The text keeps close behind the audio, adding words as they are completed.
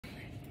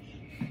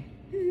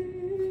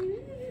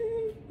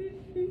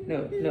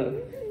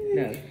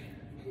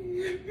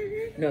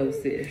No,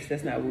 sis,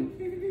 that's not what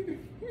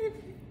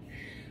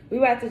we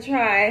about to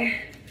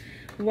try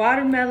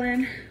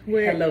watermelon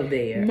with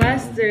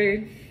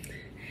mustard,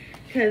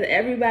 because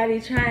everybody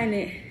trying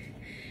it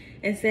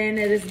and saying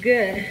that it's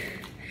good.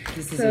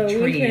 This is a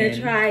trend. We're gonna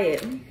try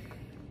it.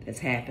 That's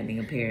happening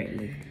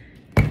apparently.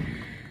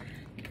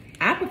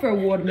 I prefer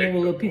watermelon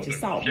with a little pinch of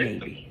salt,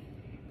 maybe.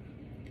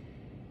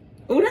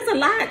 Oh, that's a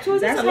lot, Choice.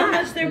 That's how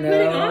much they're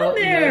putting on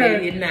there. No,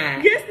 they did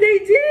not. Yes, they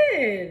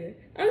did.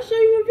 I'll show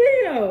you a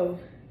video.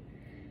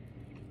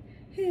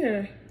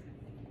 Here.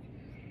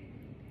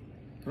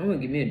 I'm gonna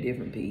give me a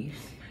different piece.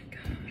 Oh my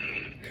God.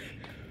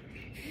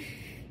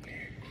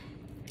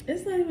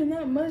 It's not even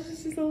that much.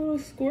 It's just a little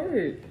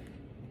squirt.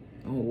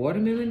 Oh,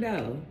 watermelon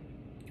dough.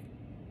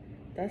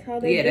 That's how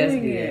they're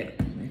doing it.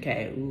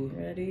 Okay. Ooh.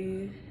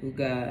 Ready? Oh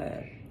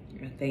God,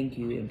 I thank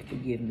you and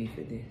forgive me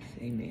for this.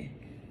 Amen.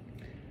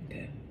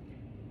 Okay.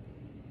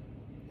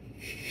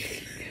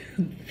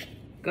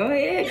 Go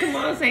ahead. Come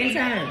on, same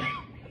time.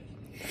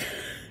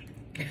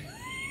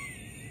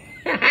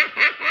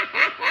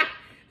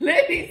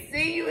 Let me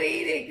see you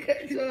eat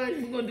it.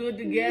 George, we're gonna do it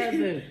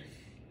together.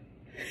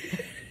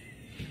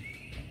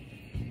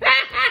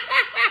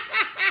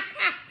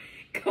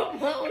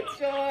 Come on,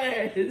 George.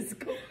 I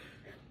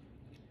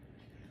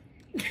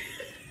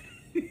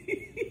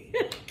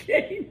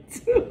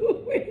can't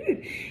do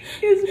it.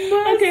 It's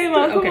mustard. Okay,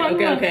 Mom, come on.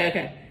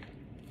 Okay.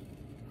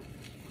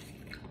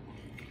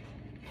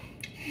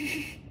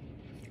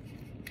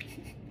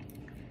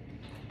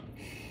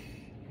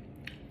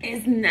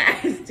 It's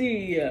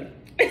nasty.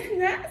 It's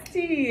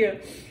nasty.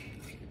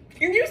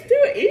 And you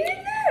still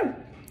eating them?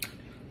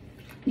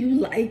 You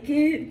like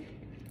it?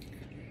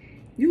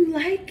 You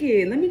like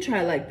it? Let me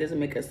try like this and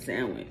make a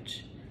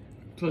sandwich.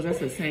 Because that's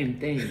the same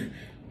thing.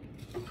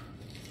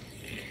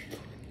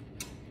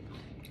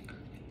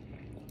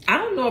 I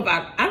don't know if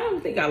I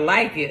don't think I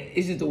like it.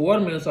 It's just the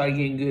watermelon started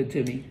getting good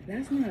to me.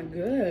 That's not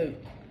good.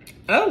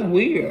 That's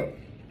weird.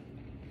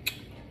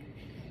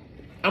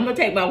 I'm gonna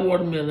take my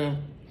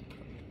watermelon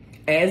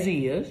as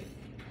is,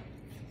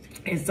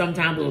 and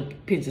sometimes with a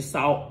pinch of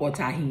salt or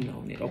tahini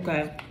on it,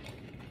 okay?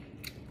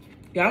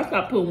 Y'all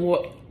stop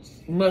putting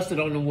mustard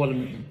on the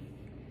watermelon.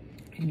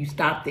 And you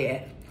stop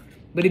that.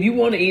 But if you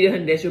want to eat it,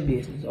 honey, that's your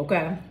business,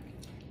 okay?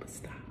 But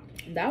stop.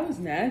 That was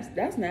nasty.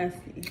 That's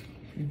nasty.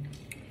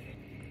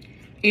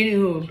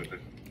 Anywho,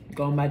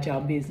 go about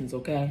y'all business,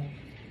 okay?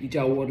 Eat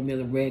y'all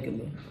watermelon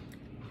regular.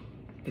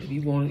 But if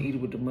you want to eat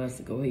it with the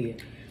mustard, go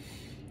ahead.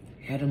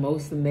 Have the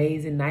most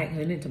amazing night,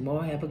 honey.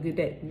 Tomorrow, have a good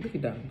day. Look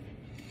at that.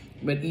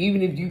 But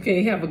even if you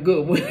can't have a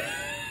good one,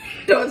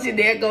 don't you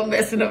dare go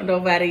messing up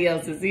nobody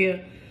else's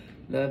here.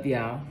 Love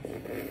y'all.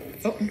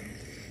 Oh.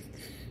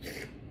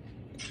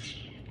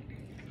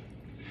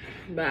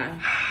 Bye.